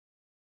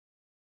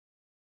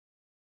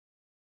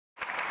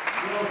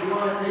Girls, you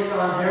want to take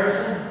on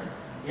Harrison?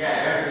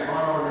 Yeah, Harrison, come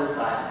on over this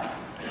side.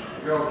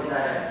 The girls get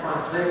that in. Come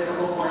on, take a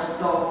couple points.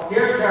 So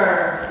here's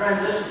our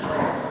transition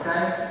players,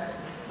 okay?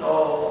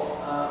 So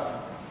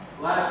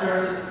last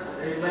turn,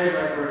 they played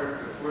like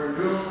we're in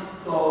June.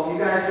 So you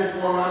guys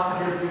just warm up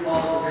and hit a few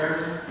balls with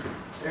Harrison.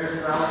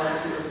 Harrison rally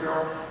next to the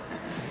girls.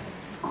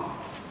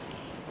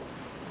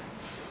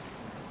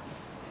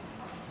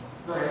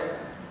 Go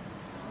ahead.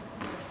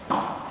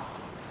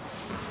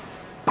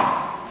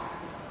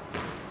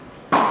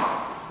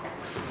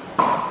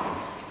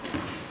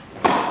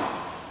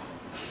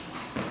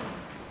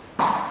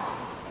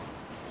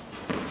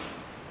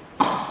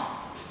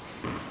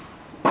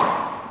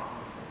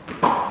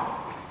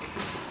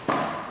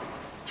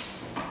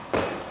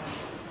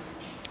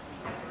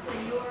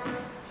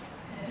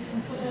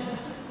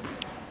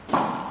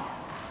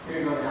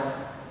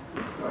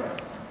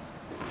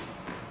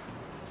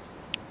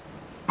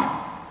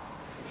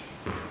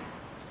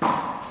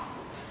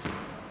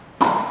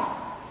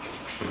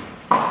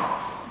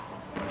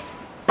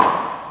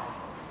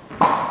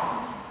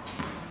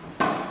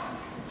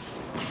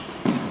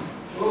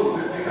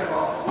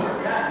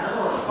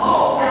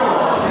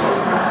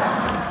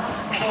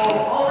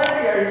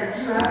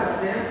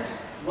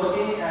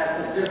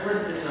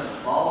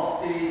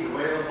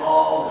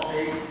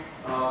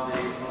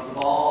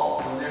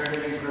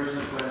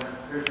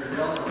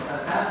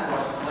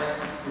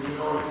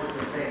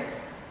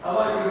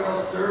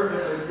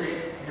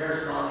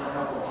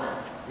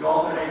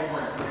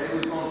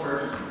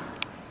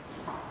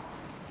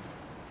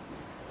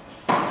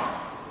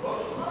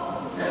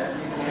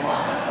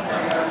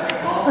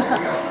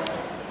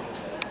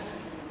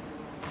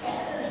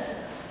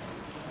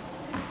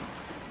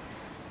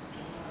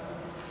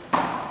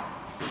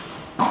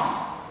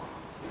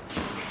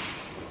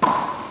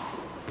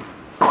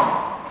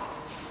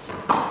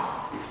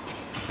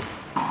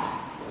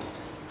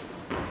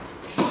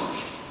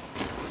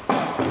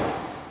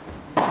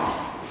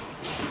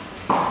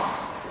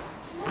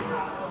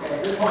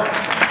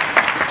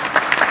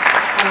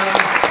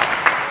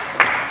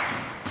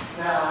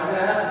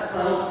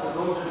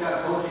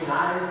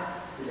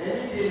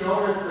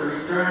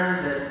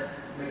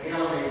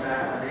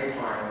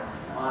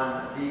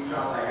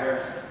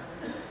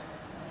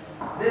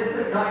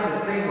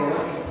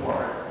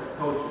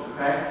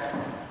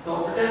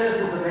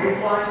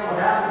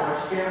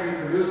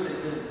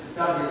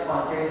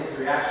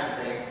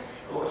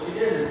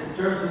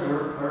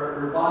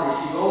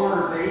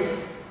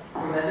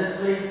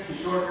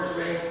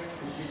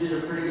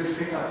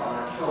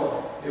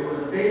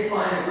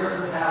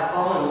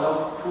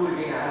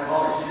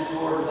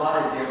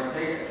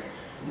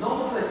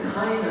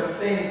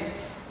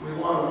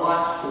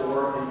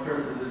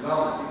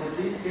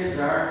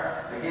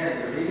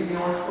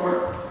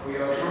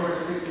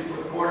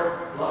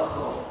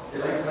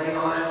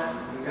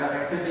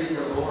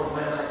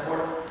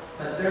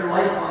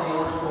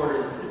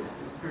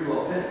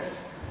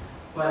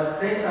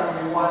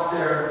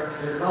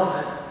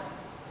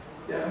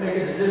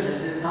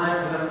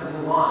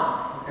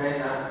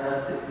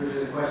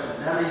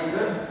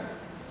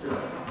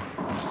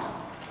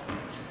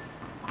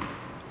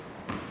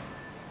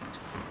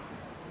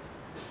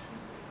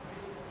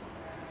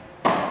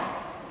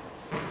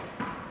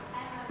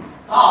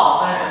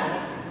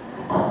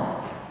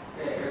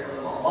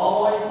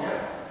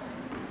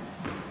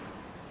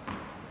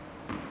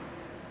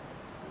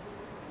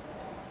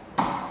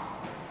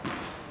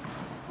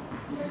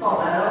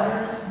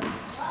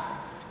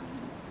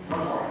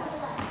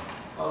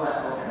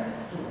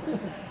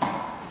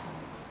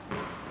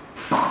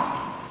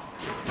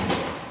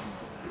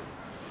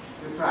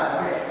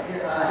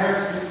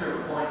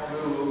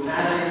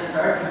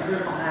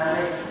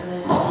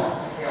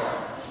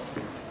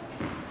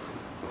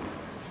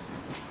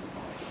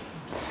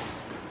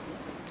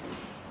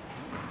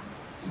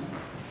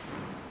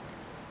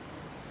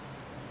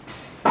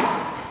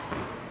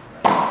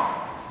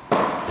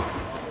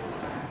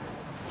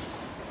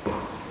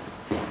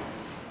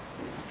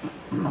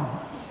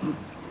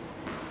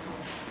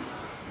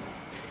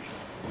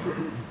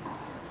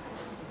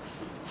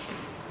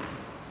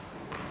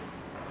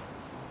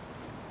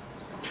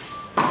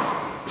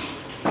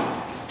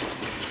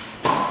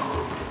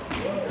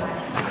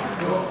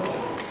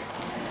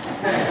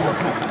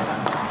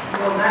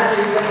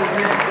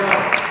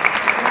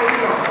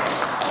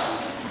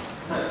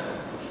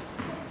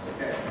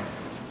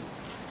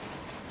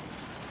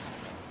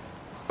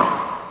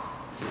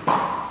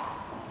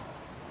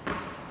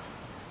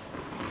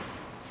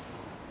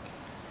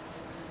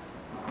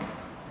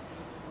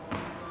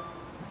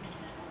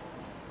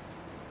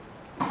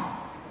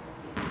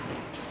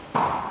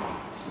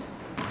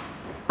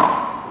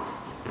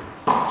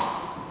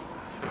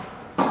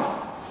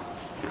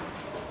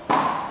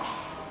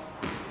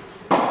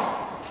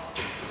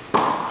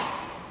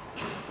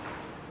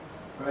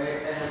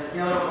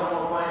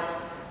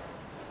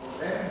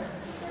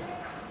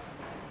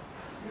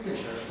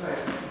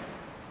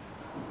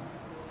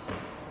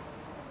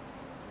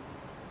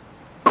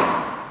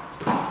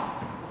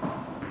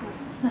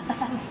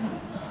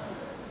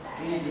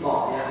 the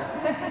ball,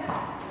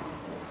 yeah.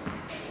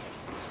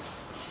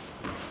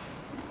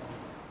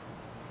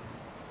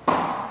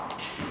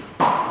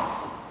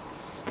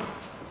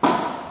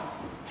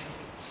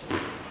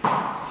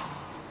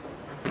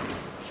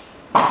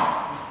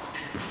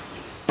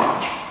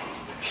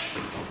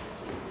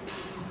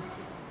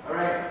 All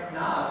right,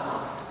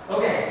 now,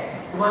 okay,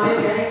 come on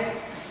in,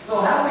 gang. So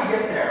how do we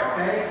get there,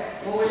 okay?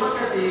 When we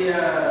look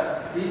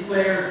at these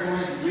players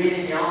moving to green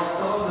and yellow,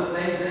 some of the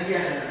things, and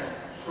again, in a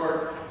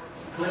short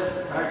clip,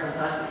 it's hard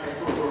sometimes to catch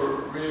what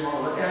we really want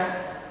to look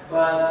at.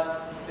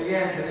 But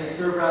again, can they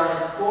serve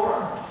around and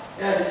score?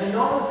 Yeah, did you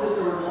notice that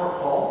there were more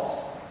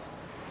faults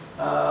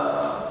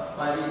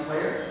by these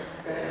players?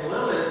 Okay, and a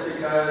little bit is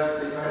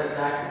because they try to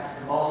attack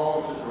the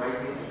ball, which is the right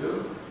thing to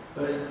do.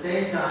 But at the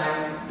same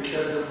time,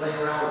 because they're playing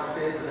around with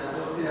spins, and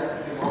we'll see that in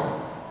a few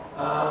moments.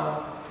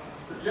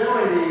 But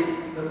generally,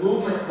 the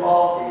movement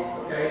qualities,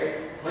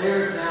 okay,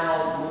 players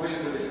now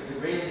moving to the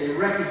green, they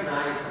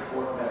recognize the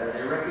court better.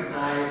 They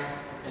recognize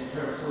in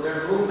terms, so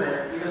their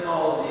movement, even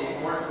though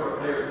the orange court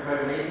players are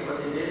quite amazing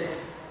what they did,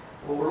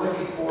 what we're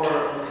looking for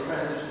when they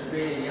transition to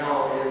green and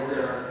yellow is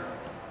their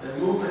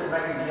movement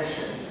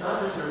recognition. It's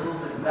not just their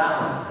movement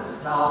balance, but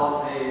it's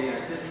how they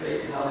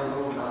anticipate and how they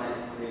move and how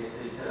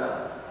they set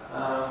up.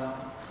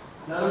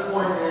 Another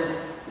point is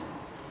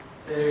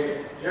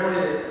they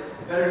generally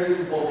better use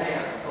of both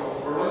hands.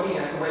 So we're looking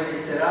at the way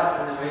they set up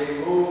and the way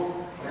they move.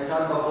 When I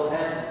talk about both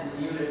hands,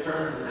 the unit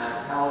terms and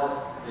that's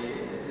how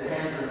the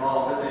hands are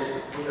involved. Whether they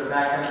put their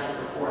back hands with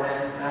their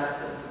forehands, and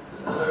that's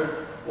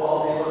another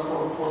quality to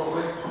look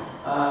forward with.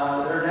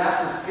 Their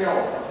adaptive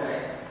skills,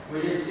 okay?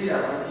 We didn't see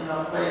that. It wasn't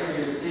enough play for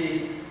you to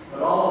see,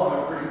 but all of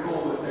them are pretty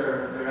cool with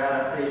their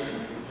adaptation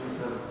in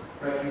terms of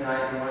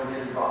recognizing when to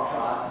get a drop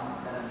shot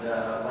and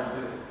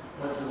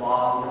when to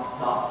lob, when to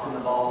toss spin the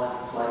ball, when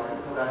to slice it.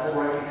 So that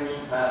whole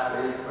recognition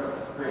pathway is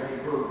greatly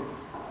improved.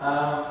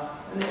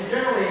 And then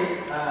generally,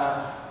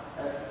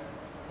 at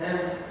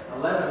 10,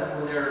 11,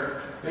 when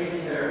they're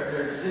making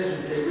their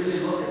decisions, they really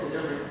look at the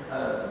different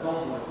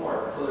zones of the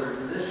court. So their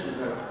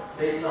positions are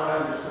based not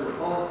on just their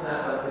opponents and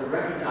that, but they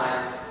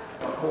recognize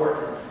the courts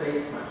and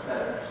space much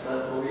better. So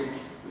that's what we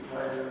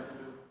try to do.